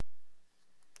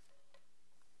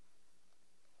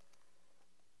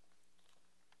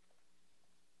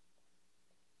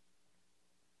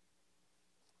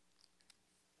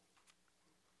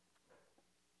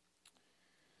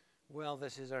Well,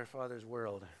 this is our Father's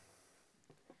world.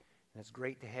 And it's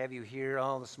great to have you here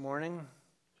all this morning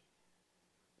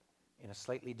in a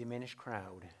slightly diminished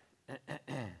crowd.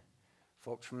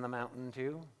 Folks from the mountain,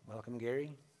 too. Welcome,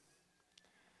 Gary.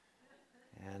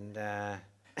 And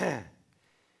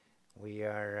we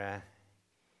are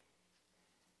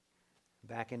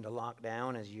back into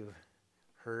lockdown, as you've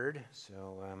heard.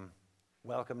 So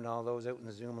welcome to all those out in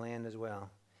the Zoom land as well.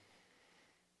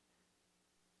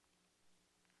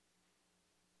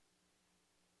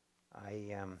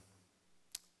 I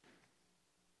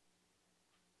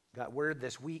got word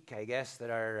this week, I guess, that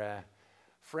our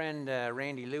friend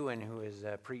Randy Lewin, who has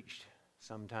preached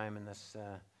sometime in this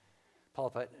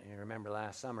pulpit, you remember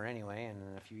last summer anyway,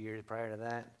 and a few years prior to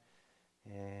that,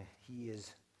 he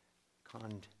is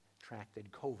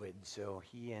contracted COVID, so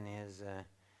he and his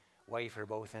wife are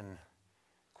both in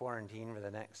quarantine for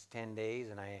the next 10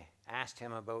 days, and I asked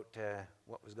him about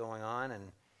what was going on,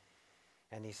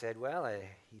 and he said, well,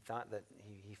 he thought that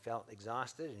he felt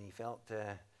exhausted, and he felt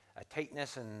a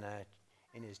tightness in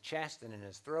his chest and in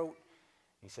his throat.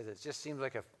 He said it just seemed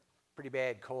like a pretty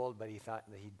bad cold, but he thought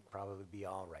that he'd probably be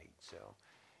all right. So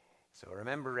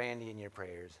remember Randy in your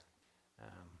prayers.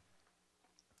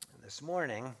 This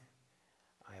morning,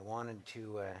 I wanted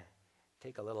to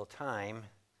take a little time,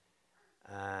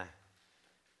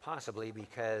 possibly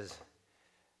because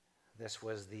this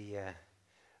was the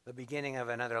beginning of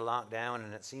another lockdown,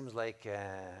 and it seems like,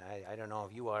 I don't know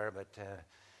if you are, but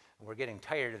we're getting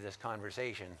tired of this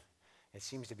conversation. It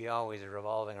seems to be always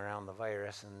revolving around the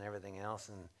virus and everything else,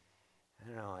 and I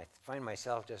don't know, I find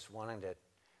myself just wanting to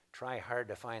try hard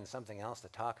to find something else to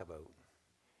talk about.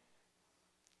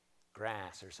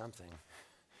 Grass or something.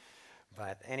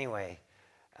 But anyway,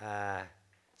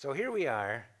 so here we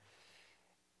are,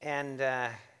 and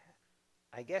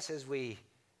I guess as we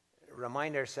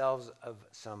remind ourselves of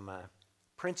some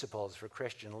principles for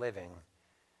Christian living,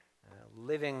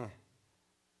 living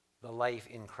the life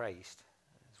in Christ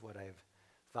is what I've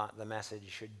thought the message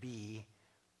should be.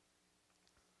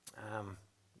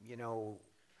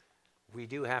 We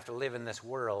do have to live in this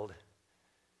world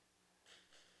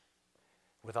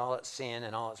with all its sin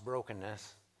and all its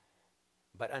brokenness,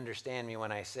 but understand me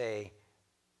when I say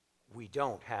we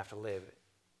don't have to live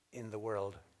in the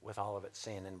world with all of its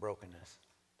sin and brokenness.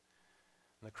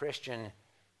 The Christian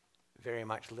very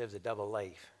much lives a double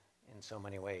life in so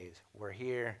many ways. We're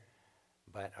here,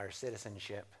 but our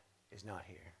citizenship is not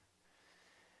here.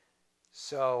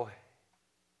 So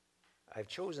I've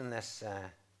chosen this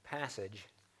passage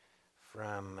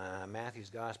from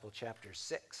Matthew's Gospel, chapter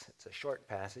 6. It's a short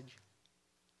passage,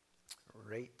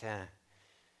 right in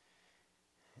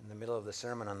the middle of the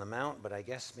Sermon on the Mount, but I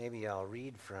guess maybe I'll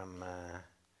read from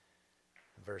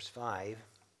verse 5.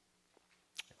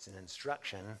 It's an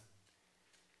instruction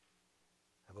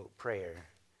about prayer.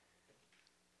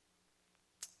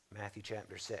 Matthew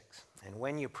chapter 6. And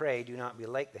when you pray, do not be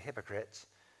like the hypocrites,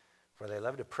 for they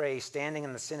love to pray standing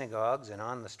in the synagogues and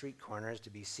on the street corners to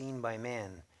be seen by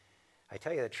men. I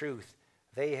tell you the truth,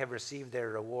 they have received their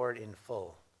reward in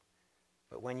full.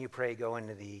 But when you pray, go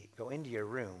into your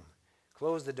room,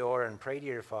 close the door, and pray to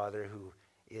your Father who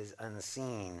is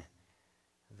unseen.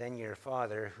 Then your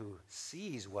Father who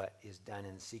sees what is done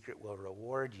in secret will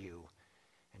reward you.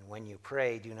 And when you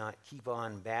pray, do not keep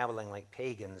on babbling like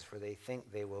pagans, for they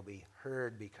think they will be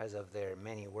heard because of their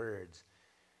many words.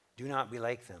 Do not be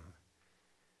like them,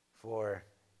 for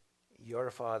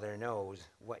your Father knows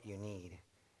what you need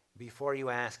before you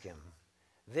ask him.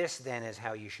 This then is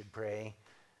how you should pray.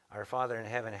 Our Father in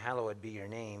heaven, hallowed be your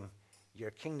name.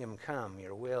 Your kingdom come,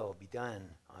 your will be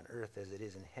done on earth as it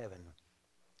is in heaven.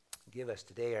 Give us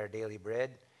today our daily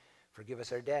bread. Forgive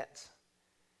us our debts,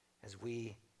 as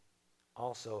we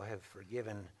also have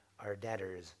forgiven our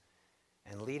debtors.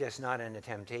 And lead us not into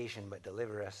temptation, but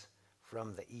deliver us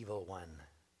from the evil one.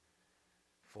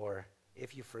 For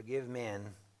if you forgive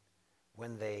men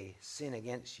when they sin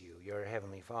against you, your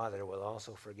heavenly Father will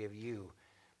also forgive you.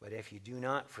 But if you do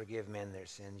not forgive men their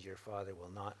sins, your Father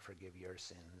will not forgive your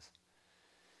sins.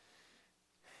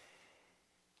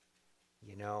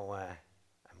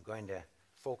 I'm going to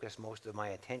focus most of my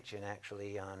attention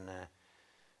actually on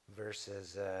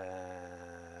verses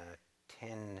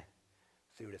 10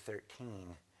 through to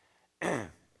 13.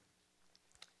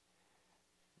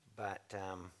 But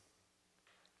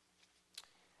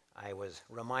I was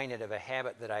reminded of a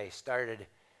habit that I started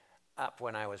up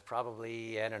when I was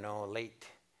probably, late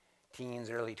teens,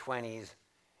 early 20s.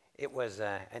 It was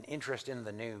an interest in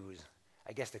the news.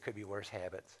 I guess there could be worse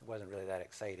habits. It wasn't really that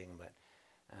exciting, but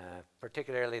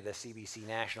particularly the CBC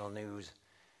National News.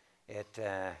 It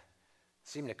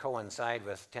seemed to coincide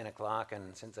with 10 o'clock,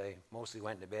 and since I mostly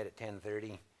went to bed at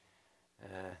 10:30,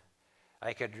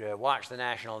 I could watch the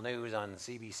national news on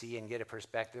CBC and get a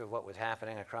perspective of what was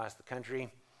happening across the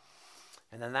country.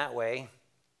 And then that way,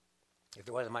 if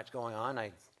there wasn't much going on,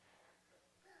 I'd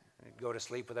go to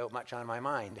sleep without much on my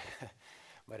mind.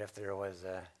 But if there was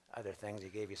other things,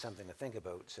 it gave you something to think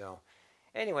about. So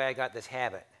anyway, I got this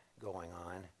habit going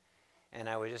on, and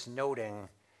I was just noting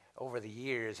over the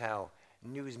years how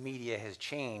news media has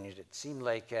changed. It seemed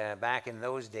like back in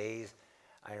those days,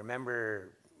 I remember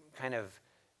kind of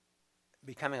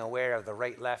becoming aware of the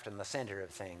right, left, and the center of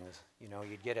things. You know,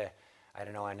 you'd get a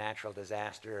natural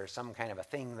disaster or some kind of a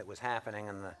thing that was happening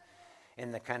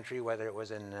in the country, whether it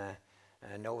was in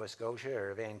Nova Scotia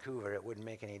or Vancouver, it wouldn't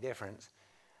make any difference.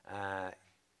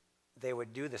 They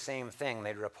would do the same thing.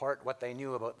 They'd report what they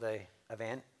knew about the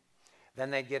event.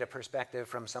 Then they'd get a perspective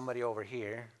from somebody over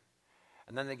here.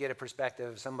 And then they get a perspective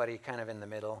of somebody kind of in the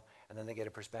middle. And then they get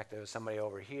a perspective of somebody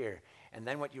over here. And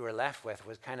then what you were left with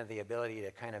was kind of the ability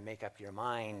to kind of make up your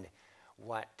mind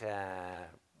what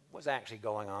was actually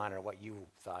going on or what you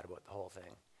thought about the whole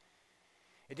thing.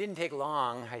 It didn't take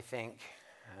long, I think.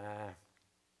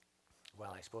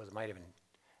 Well, I suppose it might have been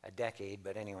a decade,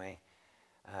 but anyway,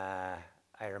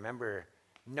 I remember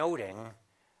noting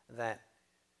that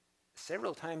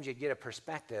several times you'd get a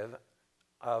perspective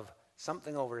of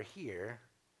something over here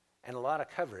and a lot of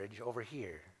coverage over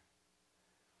here.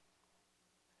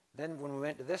 Then when we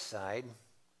went to this side,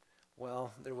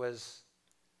 well, there was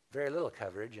very little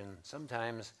coverage, and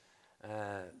sometimes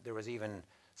there was even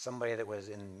somebody that was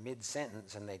in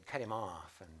mid-sentence and they'd cut him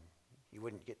off and you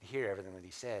wouldn't get to hear everything that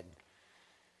he said.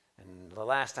 And the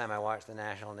last time I watched the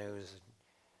national news,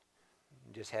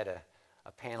 just had a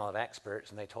panel of experts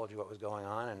and they told you what was going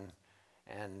on,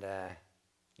 and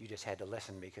you just had to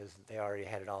listen because they already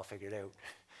had it all figured out.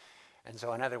 And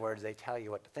so in other words, they tell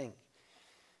you what to think.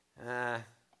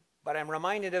 But I'm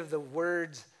reminded of the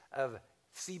words of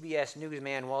CBS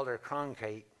newsman Walter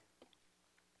Cronkite,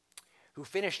 who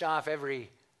finished off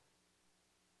every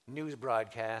news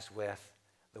broadcast with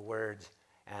the words,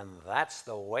 "And that's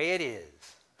the way it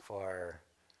is," for,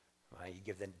 well, you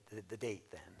give the date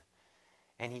then.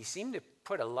 And he seemed to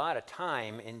put a lot of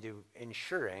time into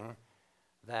ensuring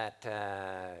that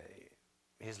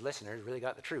his listeners really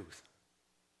got the truth.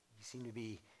 He seemed to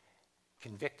be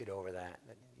convicted over that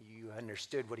you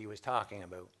understood what he was talking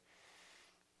about.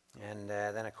 And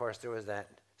then, of course, there was that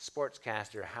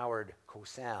sportscaster, Howard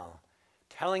Cosell,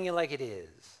 telling you like it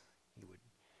is. He would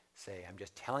say, "I'm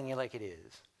just telling you like it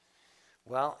is."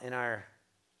 Well, in our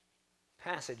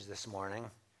passage this morning,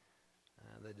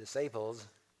 the disciples,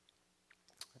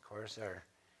 of course, are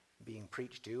being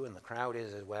preached to, and the crowd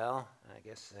is as well. I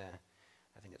guess,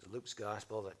 I think it's Luke's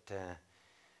gospel that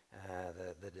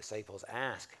the disciples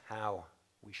ask how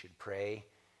we should pray,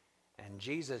 and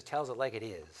Jesus tells it like it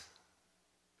is.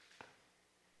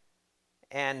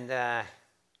 And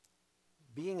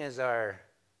being as our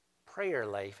prayer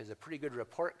life is a pretty good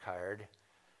report card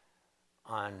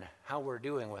on how we're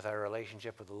doing with our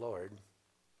relationship with the Lord,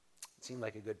 it seemed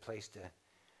like a good place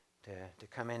to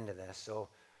come into this. So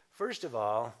first of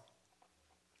all,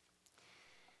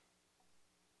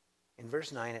 in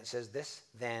verse 9 it says, "This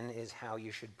then is how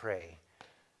you should pray.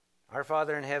 Our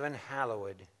Father in heaven,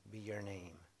 hallowed be your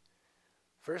name."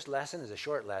 First lesson is a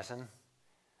short lesson,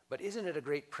 but isn't it a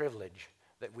great privilege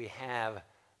that we have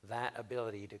that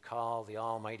ability to call the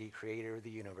Almighty Creator of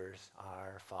the universe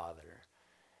our Father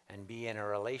and be in a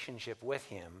relationship with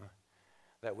Him,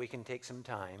 that we can take some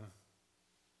time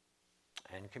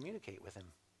and communicate with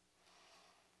Him.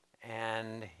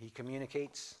 And He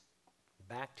communicates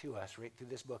back to us right through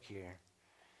this book here.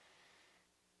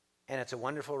 And it's a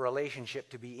wonderful relationship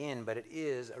to be in, but it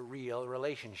is a real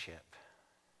relationship.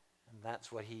 And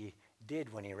that's what He did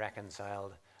when He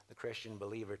reconciled the Christian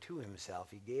believer to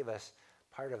Himself. He gave us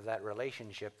part of that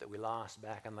relationship that we lost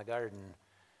back in the garden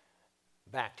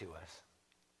back to us.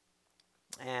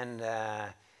 And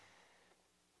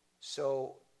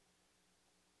so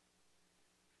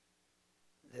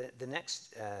the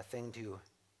next thing to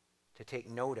take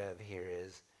note of here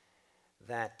is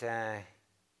that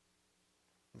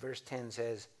verse 9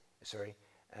 says,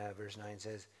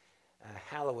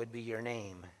 "Hallowed be your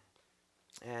name."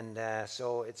 And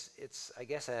so it's I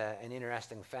guess an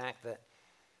interesting fact that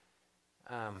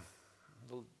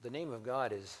the name of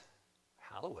God is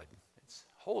hallowed. It's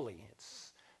holy.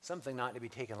 It's something not to be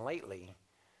taken lightly.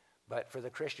 But for the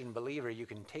Christian believer, you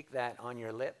can take that on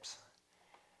your lips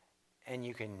and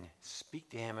you can speak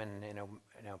to Him in a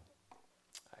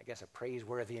I guess a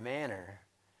praiseworthy manner,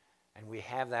 and we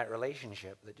have that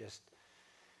relationship that just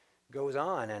goes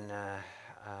on. And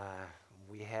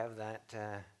we have that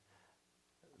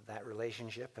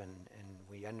relationship, and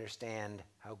we understand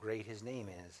how great his name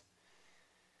is.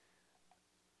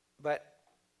 But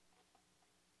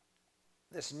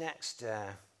this next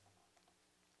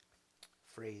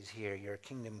phrase here, your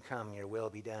kingdom come, your will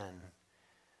be done.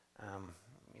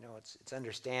 It's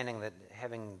understanding that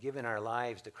having given our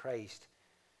lives to Christ,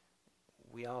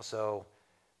 we also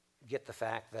get the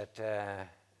fact that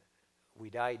we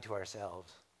died to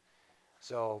ourselves.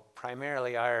 So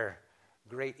primarily our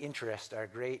great interest, our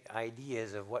great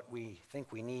ideas of what we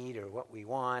think we need or what we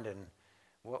want and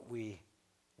what we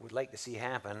would like to see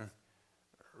happen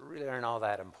really aren't all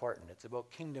that important. It's about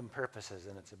kingdom purposes,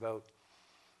 and it's about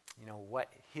what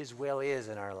his will is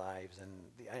in our lives, and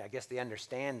I guess the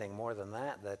understanding more than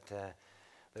that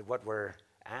what we're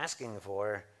asking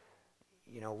for,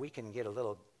 we can get a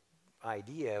little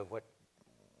idea of what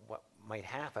might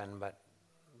happen, but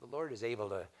the Lord is able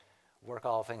to work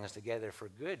all things together for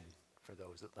good for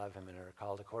those that love him and are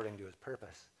called according to his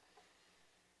purpose.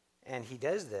 And he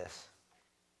does this.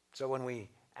 So when we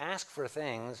ask for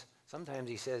things, sometimes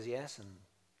he says yes, and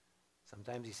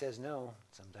sometimes he says no,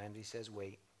 sometimes he says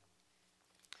wait.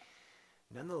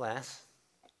 Nonetheless,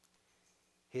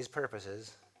 his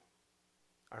purposes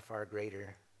are far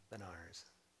greater than ours.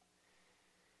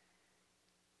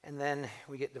 And then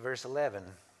we get to verse 11.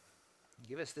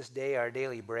 Give us this day our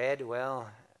daily bread. Well,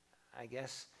 I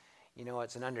guess,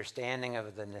 it's an understanding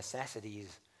of the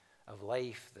necessities of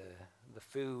life, the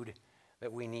food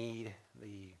that we need,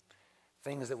 the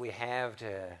things that we have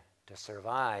to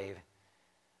survive.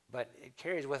 But it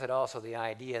carries with it also the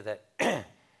idea that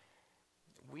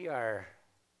we're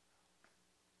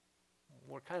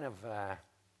kind of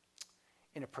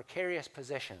in a precarious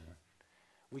position.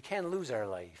 We can lose our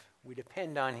life. We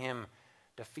depend on him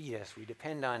to feed us. We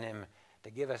depend on him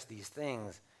to give us these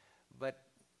things. But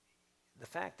the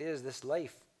fact is, this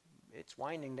life, it's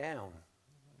winding down.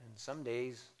 And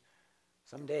someday,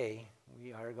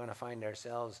 we are going to find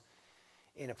ourselves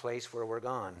in a place where we're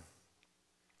gone.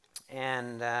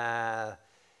 And,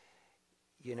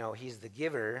 he's the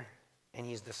giver and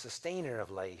he's the sustainer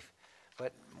of life.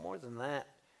 But more than that,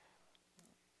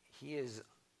 he is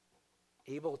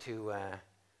able to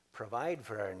provide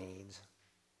for our needs.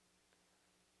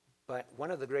 But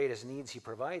one of the greatest needs he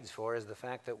provides for is the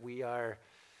fact that we are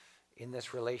in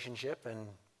this relationship, and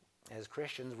as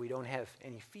Christians, we don't have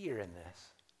any fear in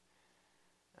this.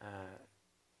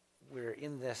 We're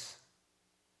in this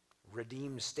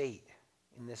redeemed state,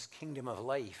 in this kingdom of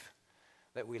life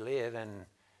that we live, and,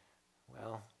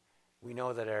 we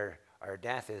know that our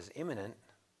death is imminent,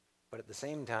 but at the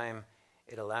same time,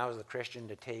 it allows the Christian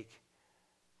to take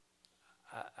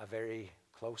a very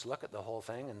close look at the whole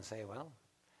thing and say, well,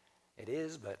 it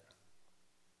is, but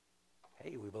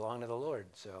hey, we belong to the Lord,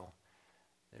 so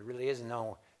there really is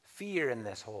no fear in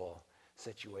this whole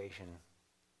situation.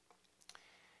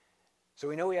 So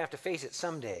we know we have to face it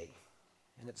someday,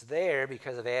 and it's there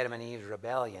because of Adam and Eve's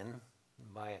rebellion,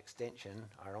 and by extension,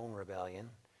 our own rebellion.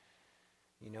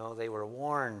 They were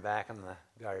warned back in the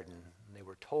garden, and they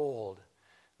were told,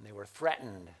 and they were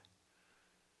threatened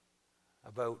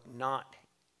about not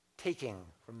taking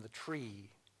from the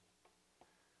tree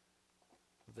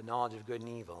of the knowledge of good and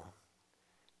evil.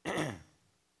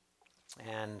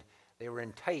 And they were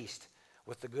enticed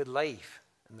with the good life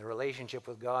and the relationship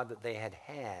with God that they had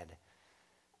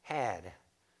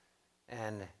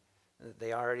and that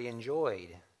they already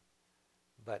enjoyed.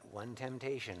 But one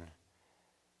temptation,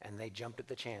 and they jumped at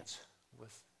the chance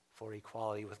for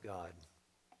equality with God.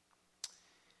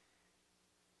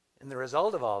 And the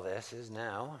result of all this is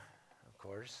now, of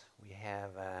course, we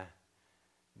have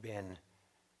been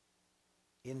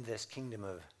in this kingdom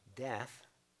of death,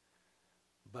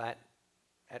 but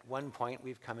at one point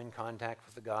we've come in contact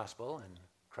with the gospel, and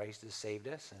Christ has saved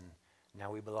us, and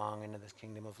now we belong into this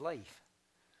kingdom of life.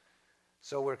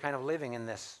 So we're kind of living in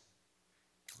this,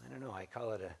 I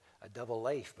call it a double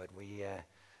life, but we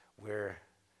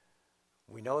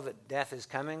know that death is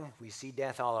coming. We see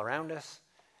death all around us.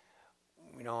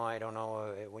 I don't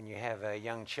know, when you have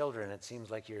young children, it seems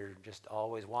like you're just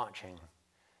always watching.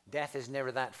 Death is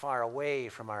never that far away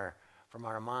from our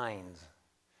minds.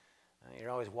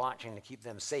 You're always watching to keep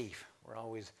them safe. We're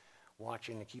always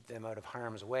watching to keep them out of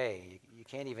harm's way. You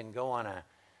can't even go on a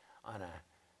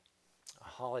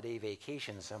holiday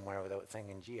vacation somewhere without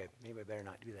thinking, gee, maybe I better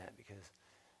not do that because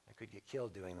I could get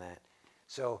killed doing that.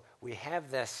 So we have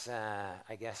this,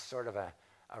 sort of a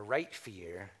right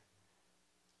fear,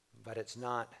 but it's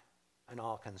not an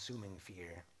all-consuming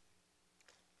fear.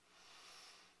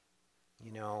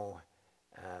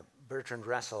 Bertrand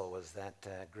Russell was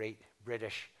that great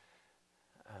British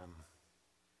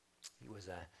He was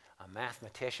a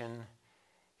mathematician.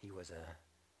 He was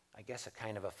I guess, a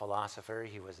kind of a philosopher.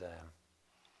 He was a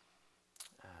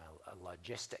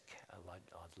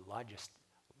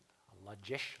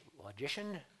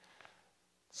logician,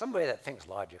 somebody that thinks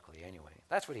logically anyway.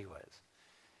 That's what he was.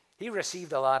 He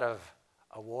received a lot of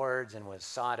awards and was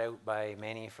sought out by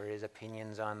many for his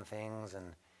opinions on things.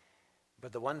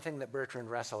 But the one thing that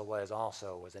Bertrand Russell was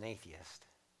also was an atheist.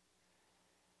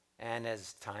 And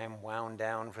as time wound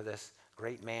down for this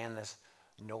great man, this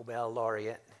Nobel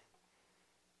laureate,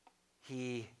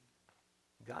 he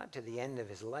got to the end of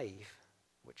his life,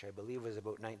 which I believe was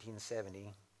about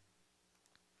 1970,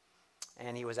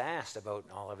 and he was asked about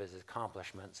all of his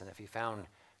accomplishments and if he found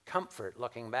comfort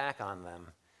looking back on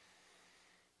them.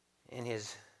 And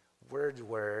his words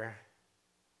were,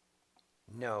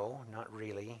 "No, not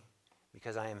really,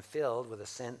 because I am filled with a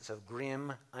sense of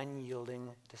grim,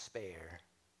 unyielding despair."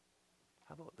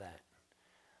 How about that?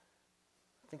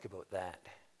 Think about that.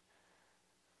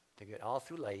 To get all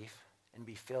through life and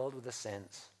be filled with a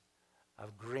sense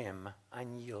of grim,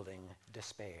 unyielding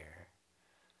despair.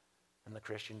 And the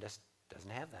Christian just doesn't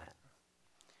have that.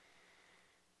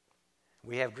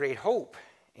 We have great hope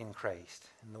in Christ,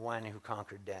 in the one who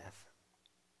conquered death.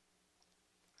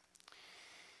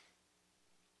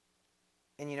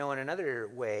 And in another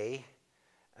way,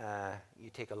 you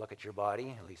take a look at your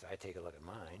body, at least I take a look at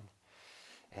mine,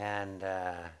 and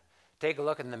take a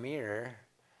look in the mirror.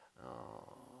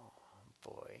 Oh,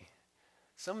 boy.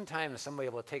 Sometimes somebody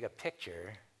will take a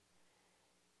picture,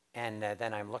 and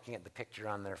then I'm looking at the picture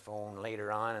on their phone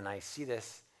later on, and I see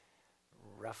this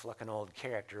rough-looking old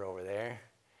character over there.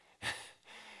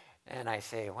 And I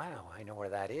say, wow, I know where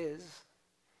that is.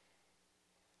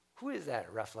 Who is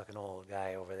that rough-looking old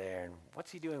guy over there, and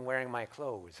what's he doing wearing my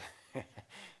clothes?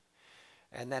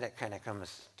 And then it kind of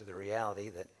comes to the reality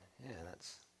that,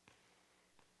 that's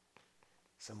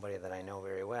somebody that I know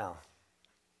very well.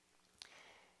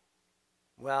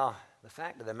 Well, the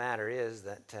fact of the matter is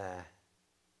that,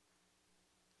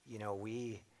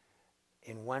 we,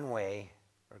 in one way,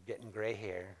 are getting gray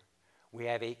hair. We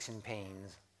have aches and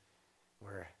pains.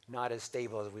 We're not as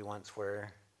stable as we once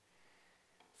were.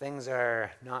 Things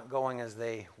are not going as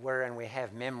they were, and we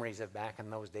have memories of back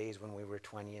in those days when we were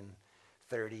 20 and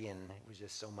 30, and it was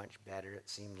just so much better, it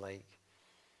seemed like.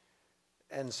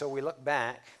 And so we look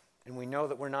back, and we know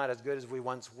that we're not as good as we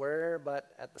once were,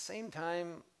 but at the same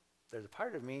time, there's a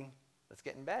part of me that's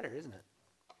getting better, isn't it?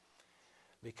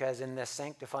 Because in this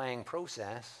sanctifying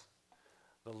process,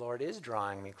 the Lord is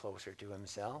drawing me closer to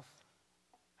himself.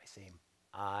 I say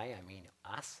I mean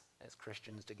us as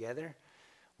Christians together.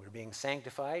 We're being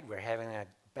sanctified, we're having a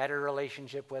better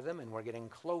relationship with him, and we're getting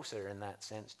closer in that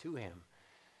sense to him.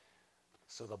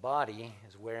 So the body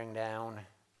is wearing down,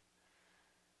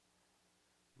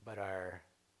 but our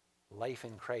life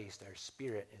in Christ, our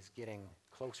spirit, is getting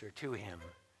closer to him.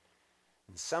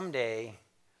 And someday,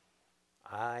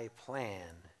 I plan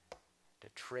to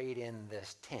trade in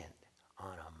this tent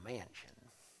on a mansion.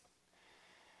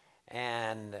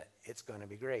 And it's going to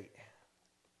be great.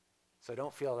 So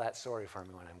don't feel that sorry for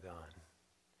me when I'm gone.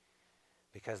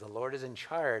 Because the Lord is in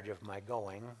charge of my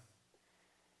going.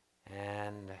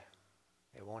 And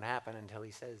it won't happen until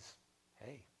he says,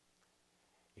 hey,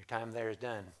 your time there is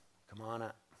done. Come on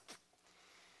up.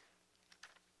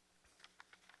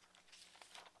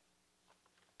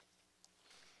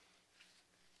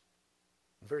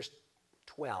 Verse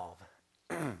 12,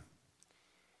 it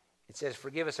says,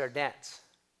 forgive us our debts,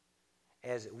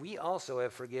 as we also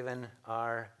have forgiven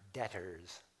our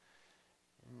debtors.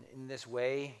 In this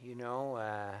way,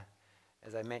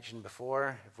 as I mentioned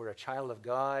before, if we're a child of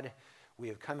God, we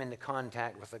have come into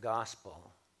contact with the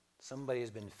gospel. Somebody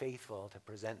has been faithful to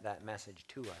present that message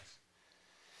to us.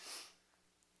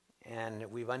 And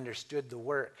we've understood the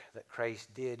work that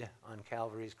Christ did on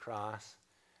Calvary's cross.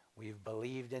 We've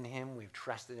believed in him, we've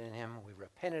trusted in him, we've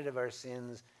repented of our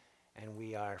sins, and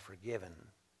we are forgiven.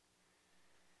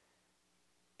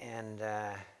 And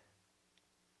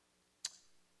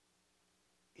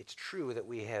it's true that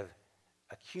we have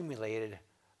accumulated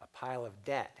a pile of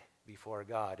debt before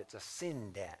God. It's a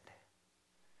sin debt.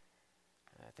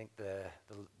 I think the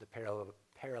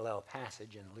parallel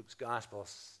passage in Luke's Gospel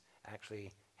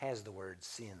actually has the word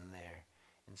sin there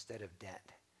instead of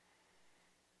debt.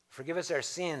 Forgive us our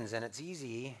sins, and it's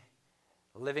easy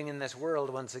living in this world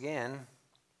once again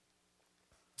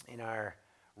in our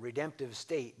redemptive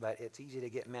state, but it's easy to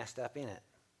get messed up in it.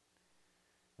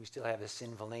 We still have a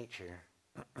sinful nature,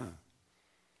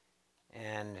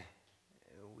 and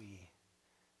we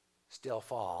still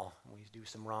fall. We do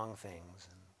some wrong things,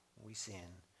 and we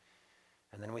sin.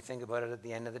 And then we think about it at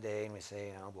the end of the day, and we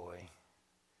say, oh boy,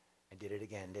 I did it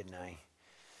again, didn't I?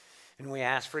 And we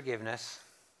ask forgiveness,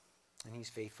 and he's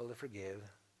faithful to forgive.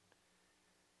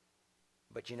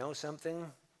 But you know something?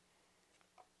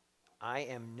 I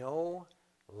am no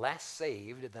less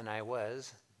saved than I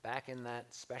was back in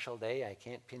that special day. I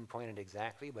can't pinpoint it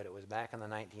exactly, but it was back in the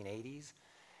 1980s.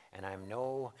 And I'm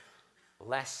no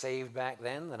less saved back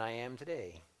then than I am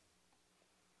today.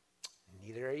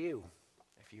 Neither are you.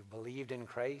 If you've believed in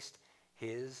Christ,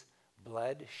 his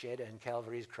blood shed on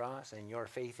Calvary's cross, and your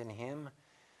faith in him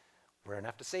were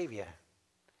enough to save you.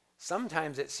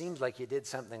 Sometimes it seems like you did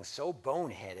something so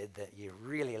boneheaded that you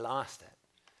really lost it.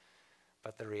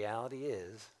 But the reality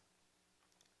is,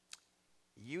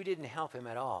 you didn't help him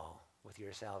at all with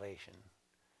your salvation.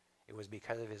 It was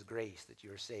because of his grace that you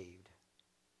were saved.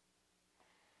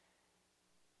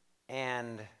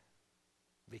 And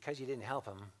because you didn't help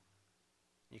him,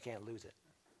 you can't lose it.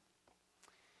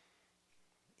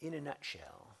 In a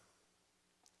nutshell,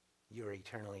 you are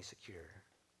eternally secure.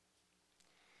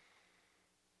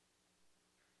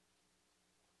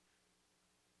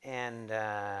 And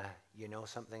you know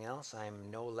something else?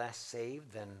 I'm no less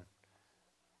saved than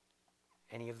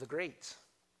any of the greats.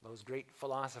 Those great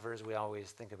philosophers we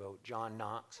always think about, John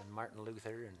Knox and Martin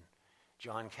Luther and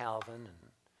John Calvin and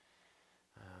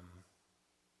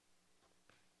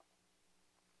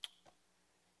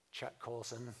Chuck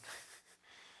Colson,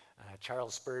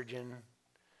 Charles Spurgeon.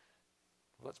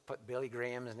 Let's put Billy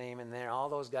Graham's name in there. All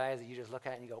those guys that you just look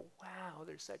at and you go, wow,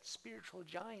 they're such spiritual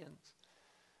giants.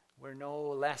 We're no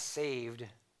less saved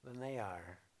than they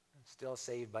are. Still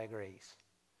saved by grace.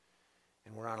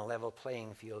 And we're on a level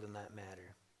playing field in that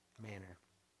manner.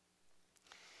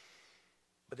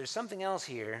 But there's something else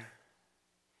here.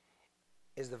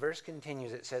 As the verse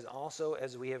continues, it says, also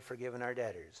as we have forgiven our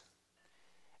debtors.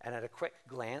 And at a quick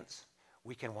glance,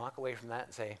 we can walk away from that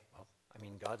and say, well, I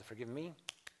mean, God's forgiven me.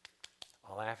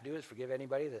 All I have to do is forgive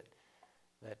anybody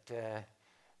that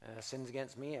sins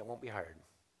against me. It won't be hard.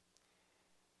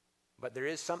 But there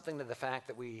is something to the fact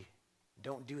that we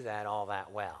don't do that all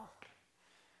that well.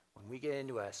 When we get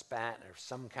into a spat or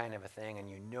some kind of a thing and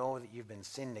you know that you've been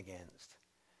sinned against,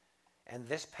 and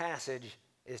this passage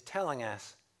is telling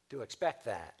us to expect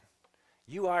that.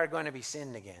 You are going to be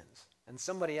sinned against, and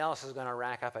somebody else is going to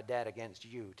rack up a debt against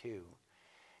you too.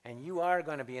 And you are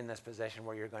going to be in this position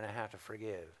where you're going to have to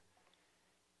forgive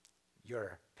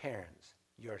your parents,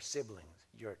 your siblings,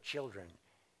 your children,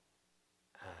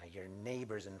 your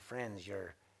neighbors and friends,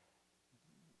 your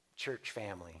church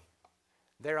family.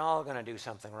 They're all going to do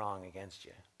something wrong against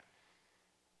you.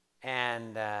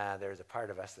 And there's a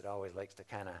part of us that always likes to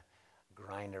kind of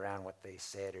grind around what they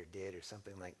said or did or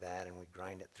something like that, and we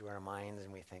grind it through our minds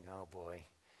and we think, oh boy,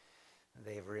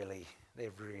 they've really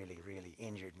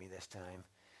injured me this time.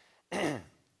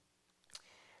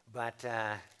 But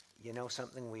you know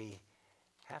something, we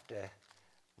have to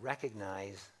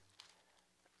recognize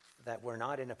that we're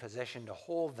not in a position to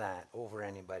hold that over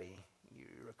anybody. You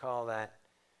recall that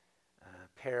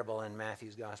parable in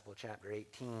Matthew's Gospel, chapter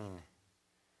 18.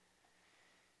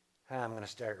 I'm going to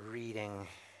start reading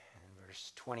in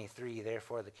verse 23.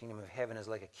 Therefore, the kingdom of heaven is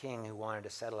like a king who wanted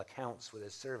to settle accounts with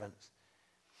his servants.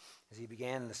 As he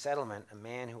began the settlement, a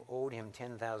man who owed him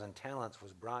 10,000 talents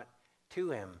was brought to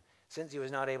him. Since he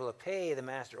was not able to pay, the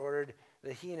master ordered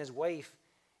that he and his wife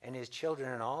and his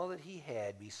children and all that he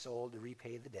had be sold to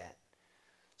repay the debt.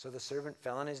 So the servant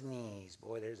fell on his knees.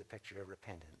 Boy, there's a picture of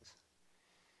repentance.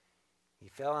 He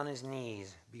fell on his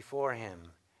knees before him.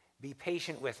 Be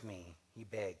patient with me, he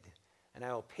begged, and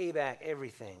I will pay back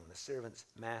everything. The servant's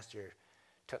master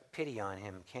took pity on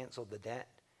him, canceled the debt,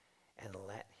 and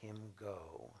let him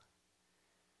go.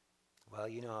 Well,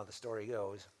 you know how the story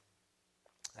goes.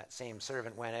 That same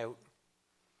servant went out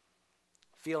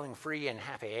feeling free and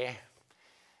happy,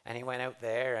 and he went out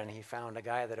there and he found a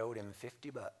guy that owed him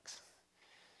 $50.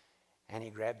 And he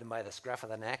grabbed him by the scruff of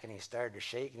the neck and he started to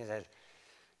shake and he said,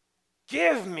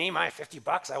 give me my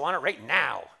 $50. I want it right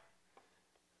now.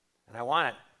 And I want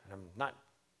it. And I'm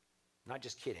not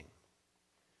just kidding.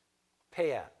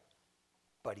 Pay up,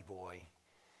 buddy boy.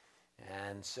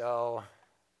 And so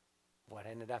what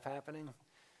ended up happening?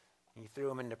 He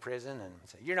threw him into prison and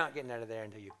said, you're not getting out of there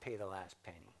until you pay the last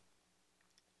penny.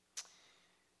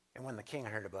 And when the king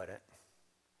heard about it,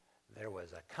 there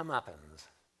was a comeuppance.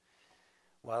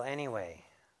 Well, anyway,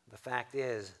 the fact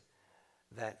is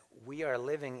that we are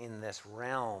living in this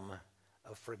realm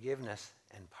of forgiveness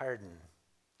and pardon.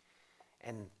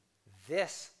 And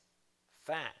this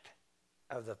fact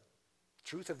of the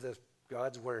truth of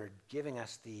God's word giving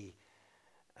us the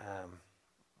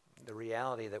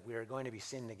reality that we are going to be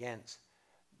sinned against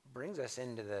brings us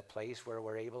into the place where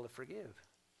we're able to forgive.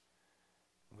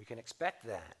 We can expect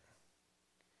that.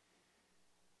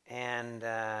 And,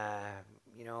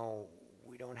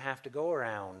 we don't have to go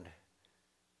around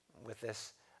with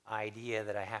this idea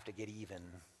that I have to get even.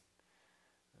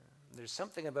 There's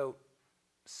something about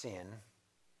sin,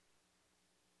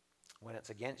 when it's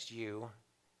against you,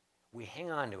 we hang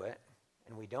on to it,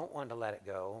 and we don't want to let it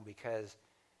go, because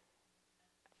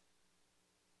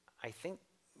I think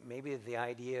maybe the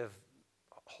idea of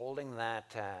holding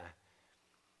that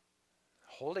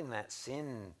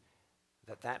sin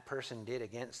that person did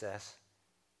against us,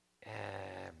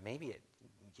 maybe it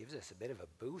gives us a bit of a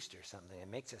boost or something. It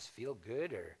makes us feel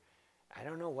good, or I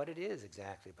don't know what it is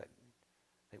exactly, but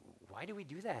why do we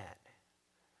do that?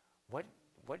 What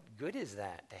good is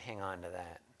that, to hang on to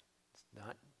that? It's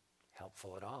not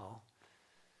helpful at all.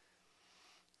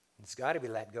 It's got to be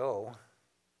let go.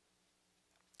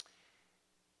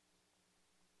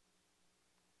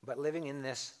 But living in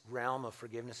this realm of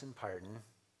forgiveness and pardon,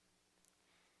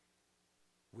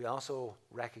 we also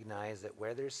recognize that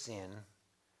where there's sin,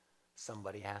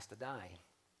 somebody has to die.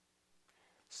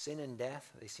 Sin and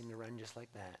death, they seem to run just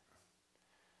like that.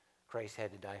 Christ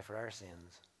had to die for our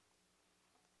sins.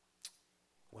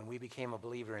 When we became a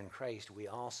believer in Christ, we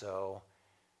also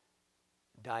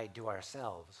died to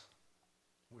ourselves.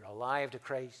 We're alive to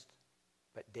Christ,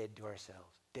 but dead to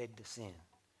ourselves, dead to sin.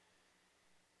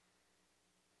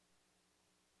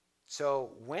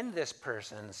 So when this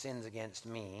person sins against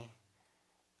me,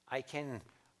 I can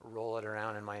roll it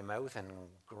around in my mouth and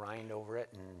grind over it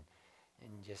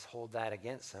and just hold that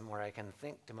against them, where I can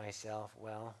think to myself,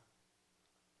 well,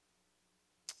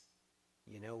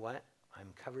 you know what? I'm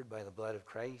covered by the blood of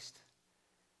Christ,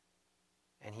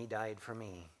 and he died for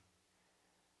me.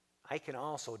 I can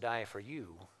also die for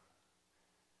you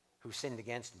who sinned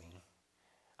against me.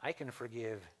 I can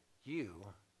forgive you.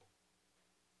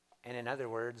 And in other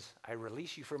words, I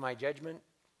release you from my judgment.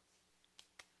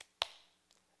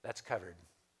 That's covered.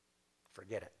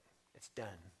 Forget it. It's done.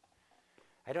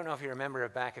 I don't know if you remember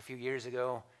back a few years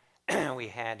ago, we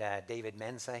had David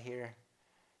Mensa here,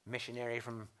 missionary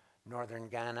from northern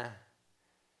Ghana.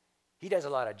 He does a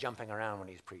lot of jumping around when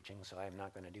he's preaching, so I'm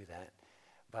not going to do that.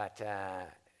 But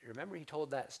remember he told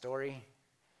that story?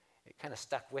 It kind of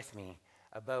stuck with me,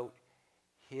 about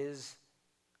his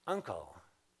uncle.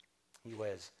 He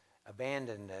was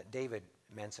abandoned. David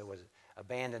Mensa was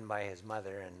abandoned by his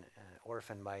mother and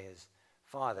orphaned by his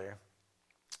father.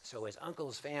 So his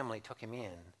uncle's family took him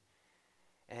in.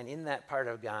 And in that part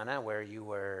of Ghana where you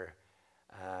were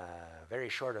very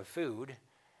short of food,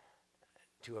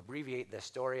 to abbreviate the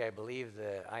story, I believe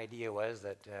the idea was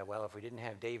that, if we didn't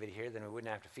have David here, then we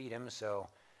wouldn't have to feed him. So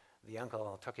the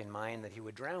uncle took in mind that he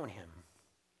would drown him.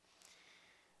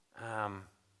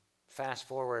 Fast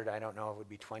forward, I don't know if it would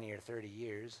be 20 or 30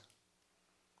 years.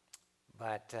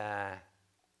 But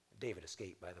David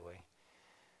escaped, by the way.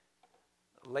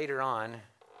 Later on,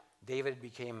 David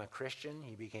became a Christian,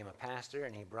 he became a pastor,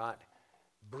 and he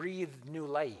breathed new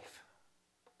life.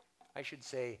 I should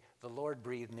say, the Lord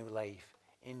breathed new life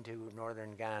into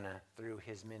northern Ghana through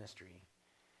his ministry.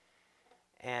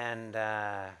 And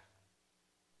that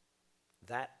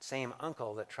same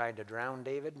uncle that tried to drown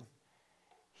David,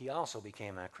 he also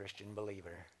became a Christian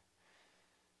believer.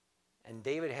 And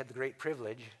David had the great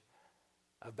privilege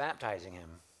of baptizing him.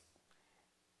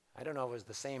 I don't know if it was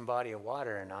the same body of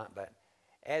water or not, but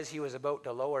as he was about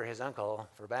to lower his uncle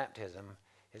for baptism,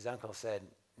 his uncle said,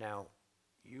 "Now,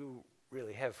 you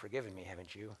really have forgiven me,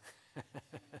 haven't you?"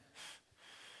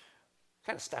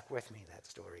 Kind of stuck with me, that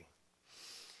story.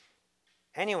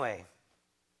 Anyway,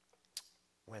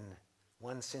 when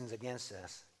one sins against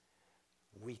us,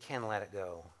 we can let it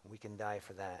go. We can die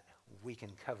for that. We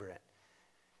can cover it.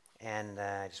 And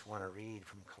I just want to read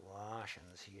from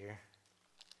Colossians here.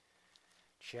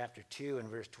 Chapter 2 and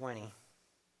verse 20.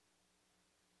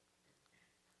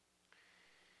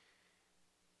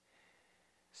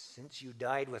 Since you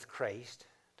died with Christ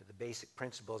to the basic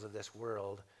principles of this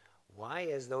world, why,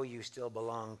 as though you still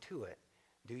belong to it,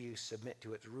 do you submit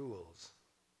to its rules?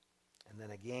 And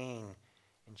then again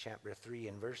in chapter 3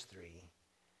 and verse 3.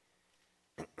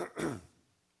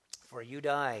 For you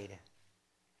died,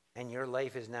 and your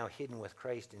life is now hidden with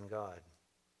Christ in God.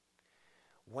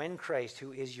 When Christ,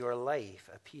 who is your life,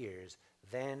 appears,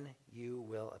 then you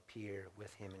will appear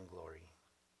with him in glory.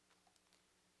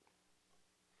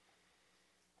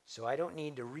 So I don't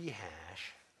need to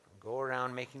rehash, go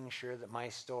around making sure that my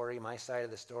story, my side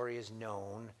of the story is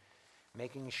known,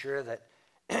 making sure that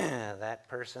that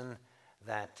person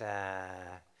that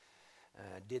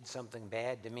did something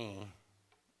bad to me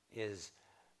is,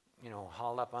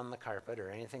 hauled up on the carpet or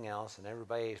anything else, and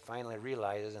everybody finally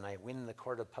realizes, and I win the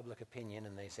court of public opinion,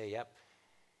 and they say, yep,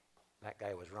 that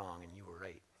guy was wrong and you were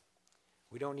right.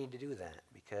 We don't need to do that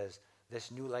because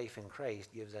this new life in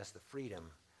Christ gives us the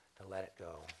freedom to let it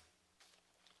go.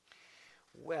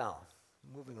 Well,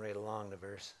 moving right along to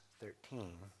verse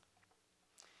 13.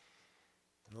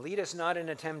 And lead us not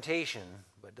into temptation,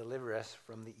 but deliver us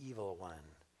from the evil one.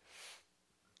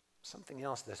 Something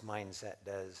else this mindset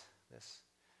does, this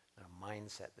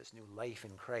mindset, this new life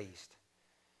in Christ,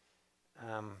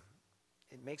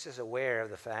 it makes us aware of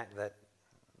the fact that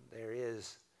there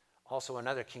is also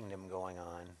another kingdom going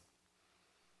on.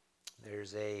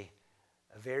 There's a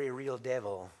very real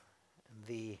devil.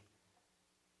 The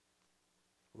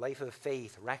life of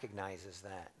faith recognizes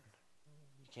that.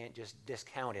 You can't just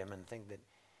discount him and think that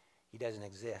he doesn't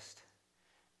exist.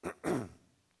 And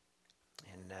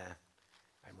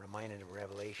I'm reminded of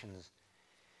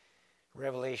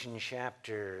Revelation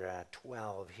chapter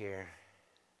 12 here,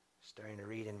 starting to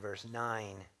read in verse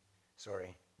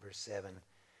 7.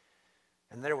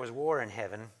 And there was war in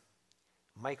heaven.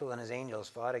 Michael and his angels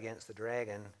fought against the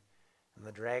dragon, and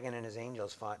the dragon and his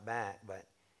angels fought back, but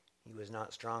he was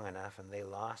not strong enough, and they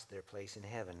lost their place in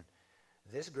heaven.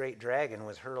 This great dragon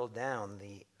was hurled down,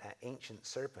 that ancient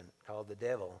serpent called the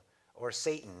devil, or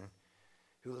Satan,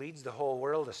 who leads the whole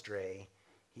world astray.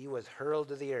 He was hurled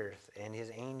to the earth, and his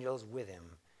angels with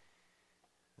him.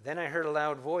 Then I heard a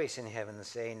loud voice in heaven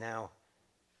say, Now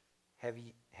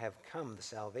have come the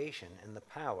salvation and the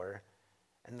power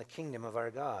and the kingdom of our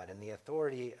God and the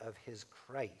authority of his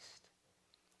Christ.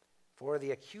 For the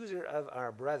accuser of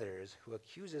our brothers, who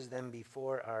accuses them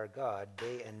before our God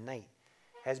day and night,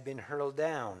 has been hurled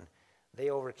down.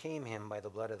 They overcame him by the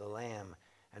blood of the Lamb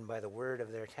and by the word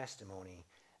of their testimony.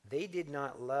 They did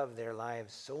not love their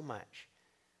lives so much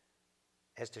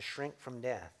as to shrink from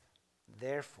death.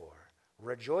 Therefore,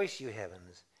 rejoice, you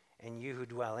heavens, and you who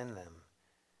dwell in them.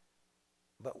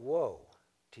 But woe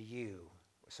to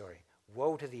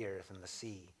the earth and the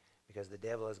sea, because the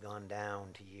devil has gone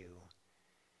down to you.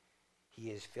 He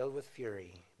is filled with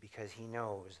fury because he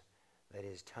knows that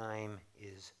his time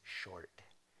is short.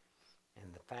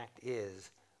 And the fact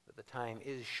is that the time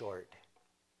is short.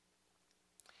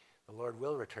 The Lord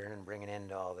will return and bring an end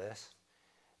to all this.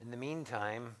 In the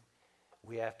meantime,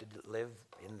 we have to live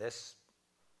in this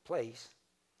place.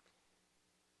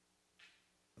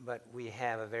 But we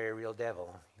have a very real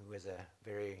devil who is a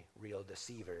very real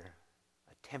deceiver,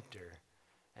 a tempter,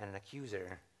 and an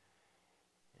accuser,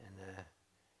 and a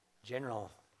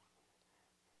general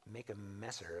make a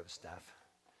messer of stuff.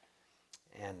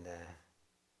 And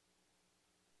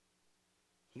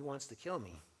he wants to kill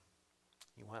me.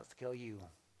 He wants to kill you.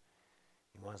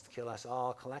 He wants to kill us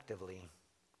all collectively.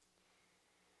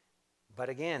 But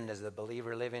again, does the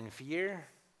believer live in fear?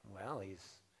 Well,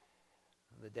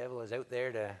 the devil is out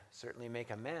there to certainly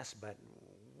make a mess, but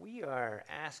we are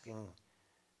asking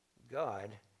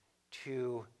God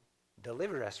to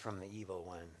deliver us from the evil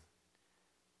one.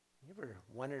 You ever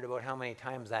wondered about how many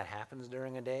times that happens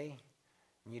during a day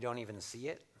and you don't even see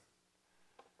it?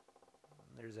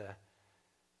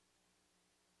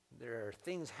 There are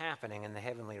things happening in the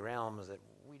heavenly realms that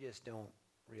we just don't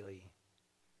really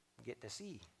get to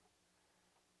see,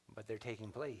 but they're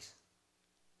taking place.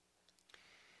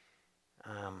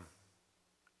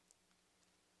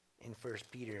 In 1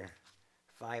 Peter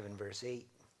 5 and verse 8,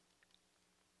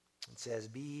 it says,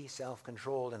 Be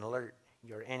self-controlled and alert.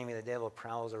 Your enemy, the devil,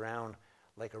 prowls around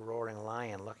like a roaring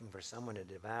lion looking for someone to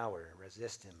devour.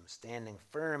 Resist him, standing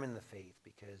firm in the faith,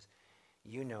 because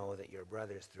you know that your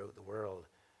brothers throughout the world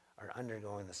are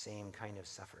undergoing the same kind of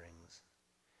sufferings.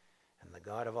 And the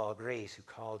God of all grace, who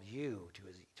called you to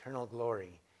his eternal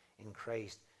glory in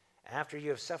Christ, after you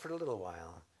have suffered a little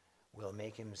while, will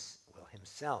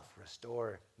himself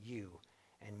restore you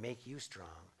and make you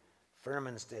strong, firm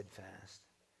and steadfast.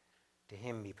 To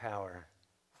him be power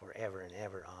forever and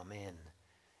ever. Amen.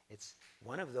 It's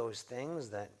one of those things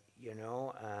that,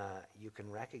 you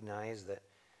can recognize that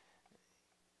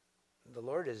the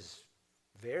Lord is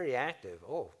very active.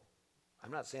 Oh,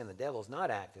 I'm not saying the devil's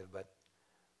not active, but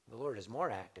the Lord is more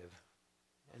active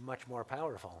and much more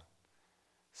powerful.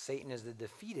 Satan is the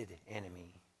defeated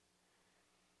enemy.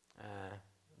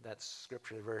 That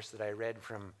scripture verse that I read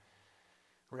from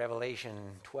Revelation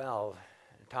 12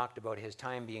 talked about his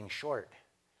time being short.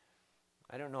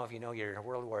 I don't know if you know your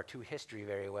World War II history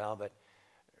very well, but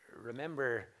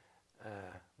remember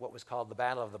what was called the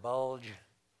Battle of the Bulge?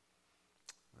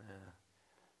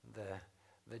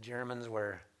 The Germans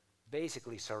were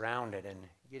basically surrounded and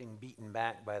getting beaten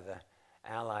back by the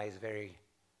Allies very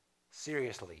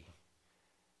seriously.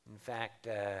 In fact,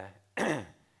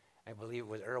 I believe it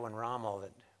was Erwin Rommel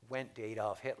that went to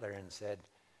Adolf Hitler and said,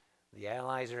 the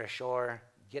Allies are ashore,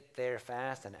 get there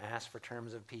fast and ask for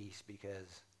terms of peace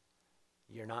because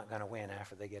you're not going to win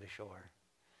after they get ashore,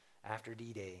 after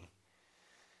D-Day.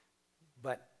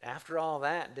 But after all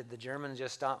that, did the Germans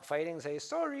just stop fighting and say,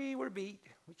 sorry, we're beat,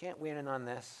 we can't win on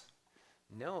this?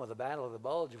 No, the Battle of the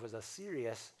Bulge was a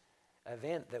serious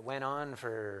event that went on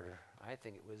for, I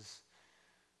think it was,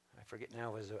 I forget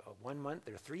now, was it 1 month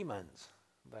or 3 months?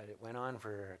 But it went on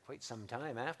for quite some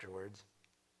time afterwards.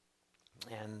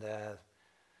 And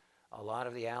a lot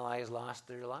of the Allies lost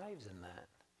their lives in that.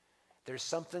 There's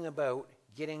something about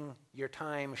getting your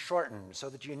time shortened so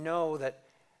that you know that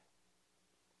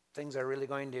things are really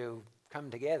going to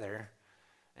come together,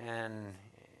 and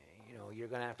you're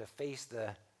going to have to face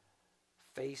the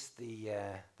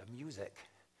music.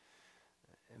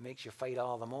 It makes you fight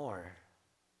all the more.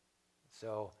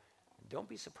 So don't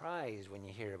be surprised when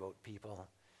you hear about people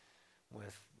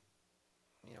with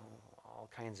all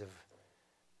kinds of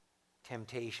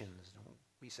temptations. Don't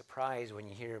be surprised when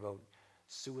you hear about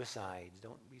suicides.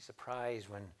 Don't be surprised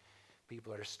when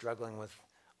people are struggling with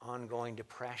ongoing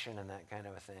depression and that kind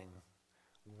of a thing.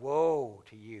 Woe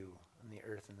to you on the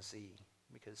earth and the sea,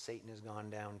 because Satan has gone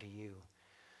down to you.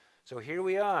 So here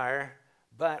we are,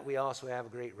 but we also have a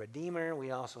great Redeemer.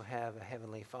 We also have a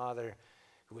Heavenly Father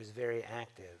who is very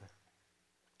active.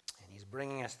 And He's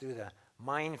bringing us through the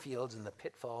minefields and the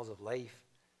pitfalls of life.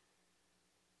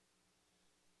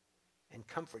 And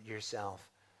comfort yourself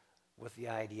with the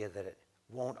idea that it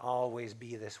won't always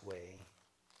be this way.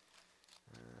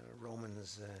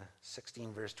 Romans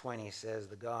 16 verse 20 says,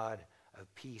 the God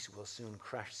of peace will soon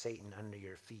crush Satan under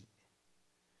your feet.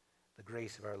 The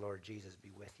grace of our Lord Jesus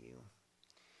be with you.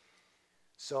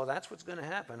 So that's what's going to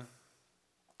happen.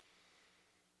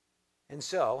 And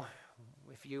so,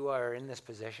 if you are in this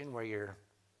position where you're,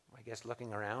 I guess,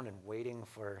 looking around and waiting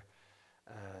for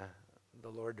the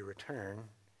Lord to return,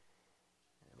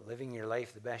 living your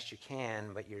life the best you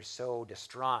can, but you're so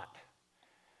distraught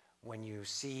when you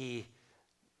see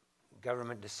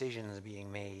government decisions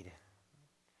being made,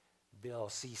 Bill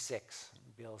C6,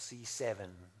 Bill C7,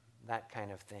 that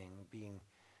kind of thing being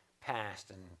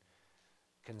passed and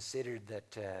considered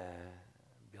that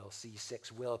Bill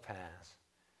C6 will pass,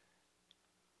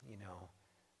 and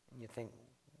you think,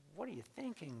 what are you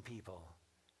thinking, people?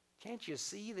 Can't you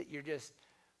see that you're just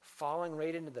falling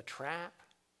right into the trap?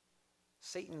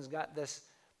 Satan's got this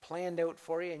planned out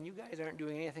for you, and you guys aren't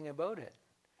doing anything about it,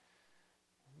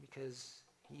 because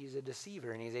he's a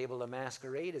deceiver, and he's able to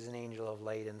masquerade as an angel of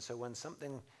light. And so when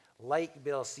something like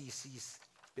Bill C7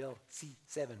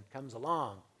 comes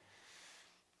along,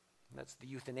 that's the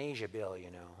euthanasia bill,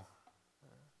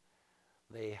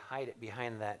 they hide it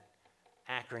behind that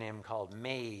acronym called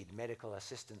MAID, Medical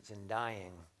Assistance in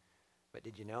Dying. But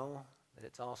did you know that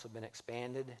it's also been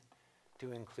expanded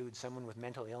to include someone with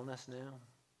mental illness now?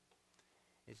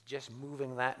 It's just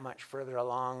moving that much further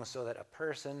along so that a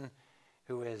person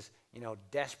who is,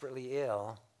 desperately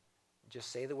ill,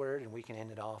 just say the word and we can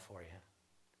end it all for you.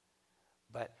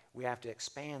 But we have to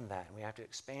expand that, and we have to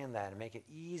expand that and make it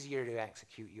easier to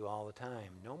execute you all the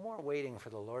time. No more waiting for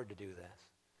the Lord to do this.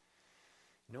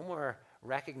 No more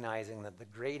recognizing that the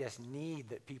greatest need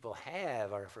that people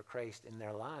have are for Christ in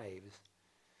their lives.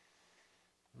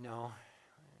 No,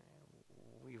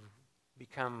 we've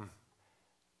become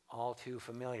all too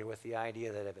familiar with the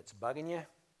idea that if it's bugging you,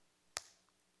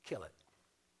 kill it.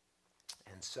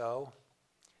 And so,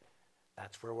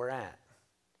 that's where we're at.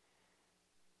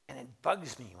 And it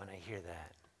bugs me when I hear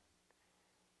that.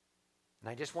 And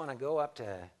I just want to go up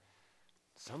to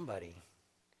somebody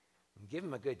and give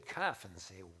them a good cuff and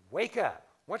say, wake up,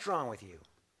 what's wrong with you?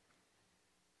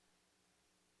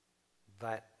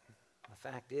 But the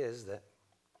fact is that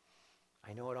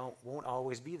I know it won't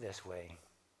always be this way.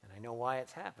 And I know why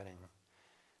it's happening.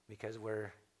 Because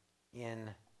we're in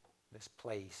this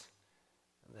place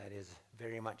that is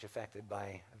very much affected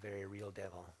by a very real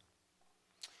devil.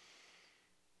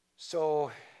 So,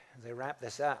 as I wrap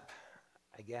this up,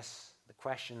 I guess the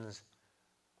questions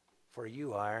for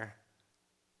you are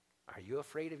you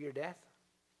afraid of your death?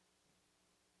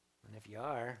 And if you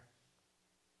are,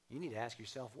 you need to ask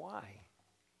yourself why.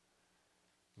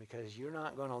 Because you're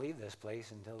not going to leave this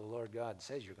place until the Lord God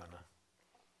says you're going to.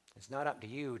 It's not up to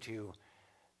you to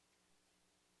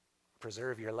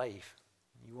preserve your life.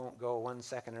 You won't go 1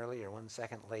 second early or 1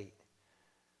 second late.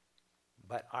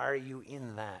 But are you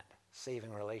in that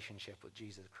saving relationship with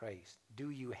Jesus Christ? Do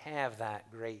you have that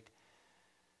great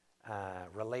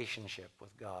relationship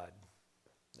with God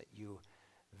that you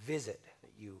visit,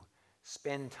 that you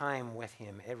spend time with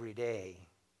Him every day,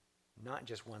 not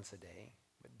just once a day,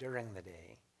 but during the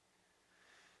day?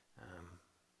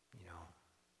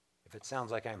 If it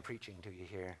sounds like I'm preaching to you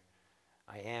here,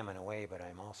 I am in a way, but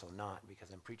I'm also not,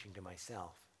 because I'm preaching to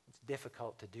myself, It's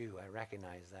difficult to do. I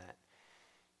recognize that.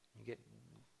 You get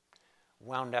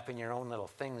wound up in your own little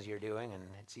things you're doing, and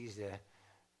it's easy to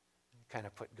kind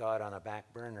of put God on a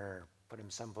back burner or put him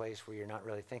someplace where you're not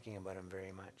really thinking about him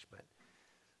very much, but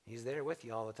he's there with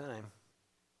you all the time.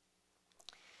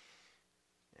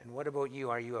 And what about you?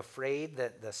 Are you afraid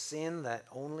that the sin that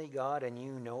only God and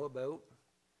you know about,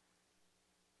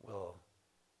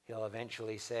 he'll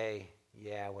eventually say,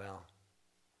 yeah, well,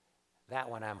 that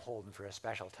one I'm holding for a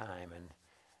special time, and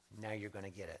now you're going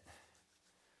to get it.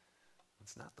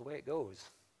 It's not the way it goes.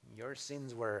 Your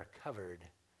sins were covered,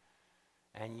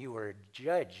 and you were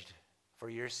judged for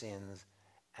your sins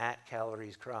at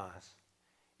Calvary's cross,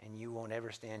 and you won't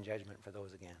ever stand judgment for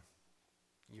those again.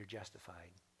 You're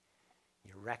justified.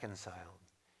 You're reconciled,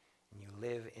 and you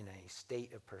live in a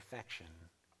state of perfection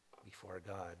before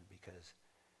God because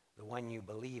the one you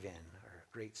believe in, our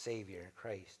great Savior,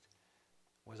 Christ,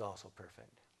 was also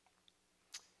perfect.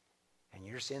 And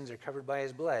your sins are covered by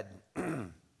his blood.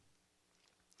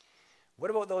 What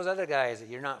about those other guys that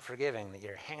you're not forgiving, that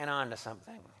you're hanging on to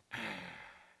something?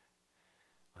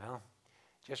 Well,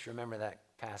 just remember that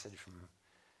passage from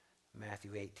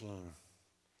Matthew 18.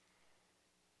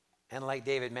 And like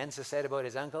David Mensa said about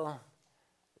his uncle,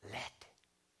 let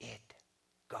it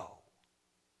go.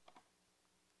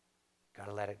 Got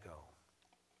to let it go.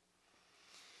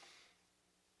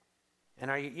 And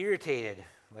are you irritated,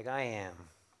 like I am,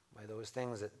 by those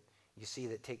things that you see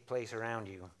that take place around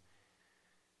you?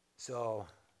 So,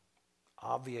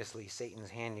 obviously, Satan's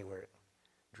handiwork,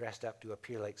 dressed up to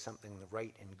appear like something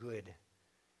right and good.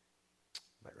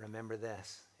 But remember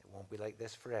this, it won't be like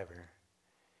this forever.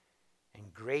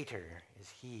 And greater is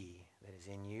he that is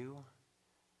in you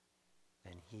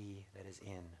than he that is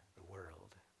in the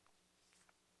world.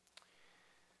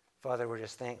 Father, we're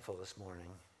just thankful this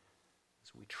morning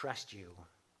as we trust you.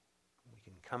 We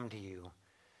can come to you.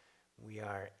 We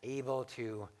are able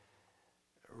to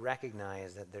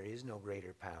recognize that there is no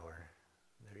greater power.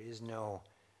 There is no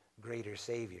greater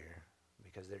Savior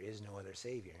because there is no other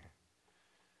Savior.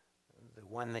 The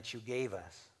one that you gave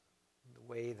us,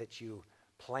 the way that you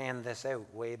planned this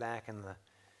out way back in the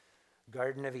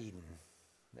Garden of Eden,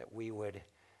 that we would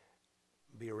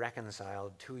be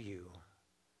reconciled to you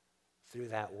through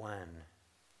that one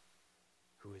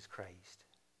who is Christ.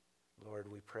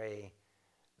 Lord, we pray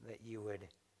that you would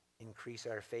increase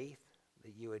our faith,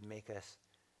 that you would make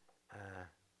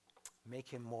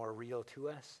him more real to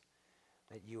us,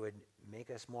 that you would make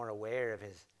us more aware of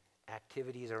his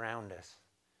activities around us,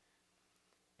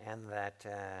 and that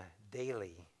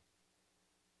daily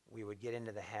we would get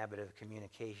into the habit of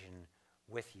communication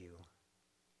with you.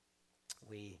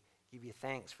 We give you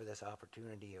thanks for this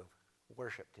opportunity of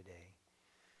worship today.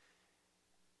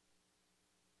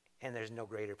 And there's no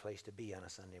greater place to be on a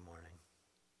Sunday morning.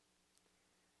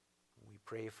 We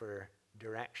pray for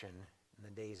direction in the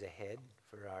days ahead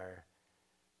for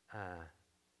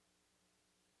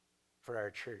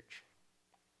our church,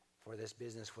 for this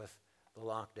business with the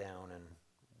lockdown and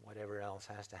whatever else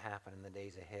has to happen in the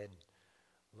days ahead.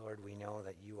 Lord, we know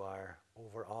that you are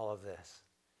over all of this.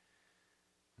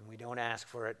 And we don't ask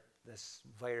for it, this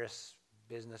virus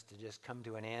business, to just come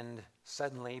to an end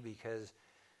suddenly, because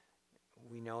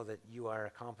we know that you are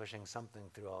accomplishing something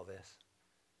through all this.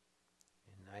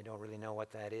 And I don't really know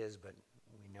what that is, but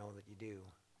we know that you do.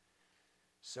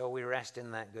 So we rest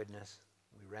in that goodness.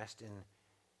 We rest in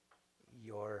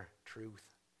your truth.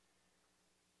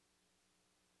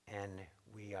 And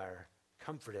we are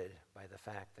comforted by the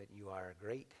fact that you are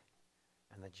great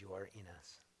and that you are in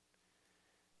us.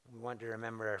 We want to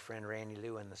remember our friend Randy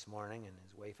Lewin this morning and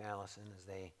his wife Allison as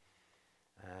they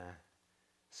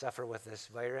suffer with this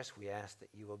virus. We ask that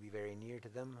you will be very near to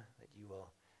them, that you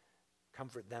will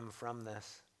comfort them from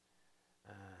this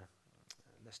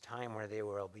time where they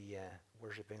will be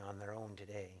worshiping on their own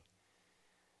today.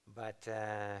 But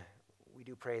we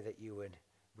do pray that you would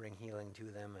bring healing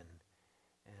to them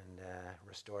and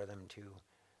restore them to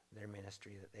their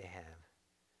ministry that they have.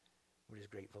 We're just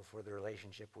grateful for the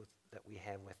relationship that we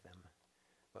have with them.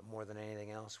 But more than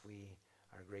anything else, we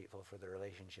are grateful for the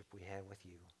relationship we have with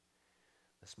you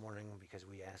this morning, because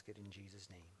we ask it in Jesus'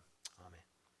 name. Amen.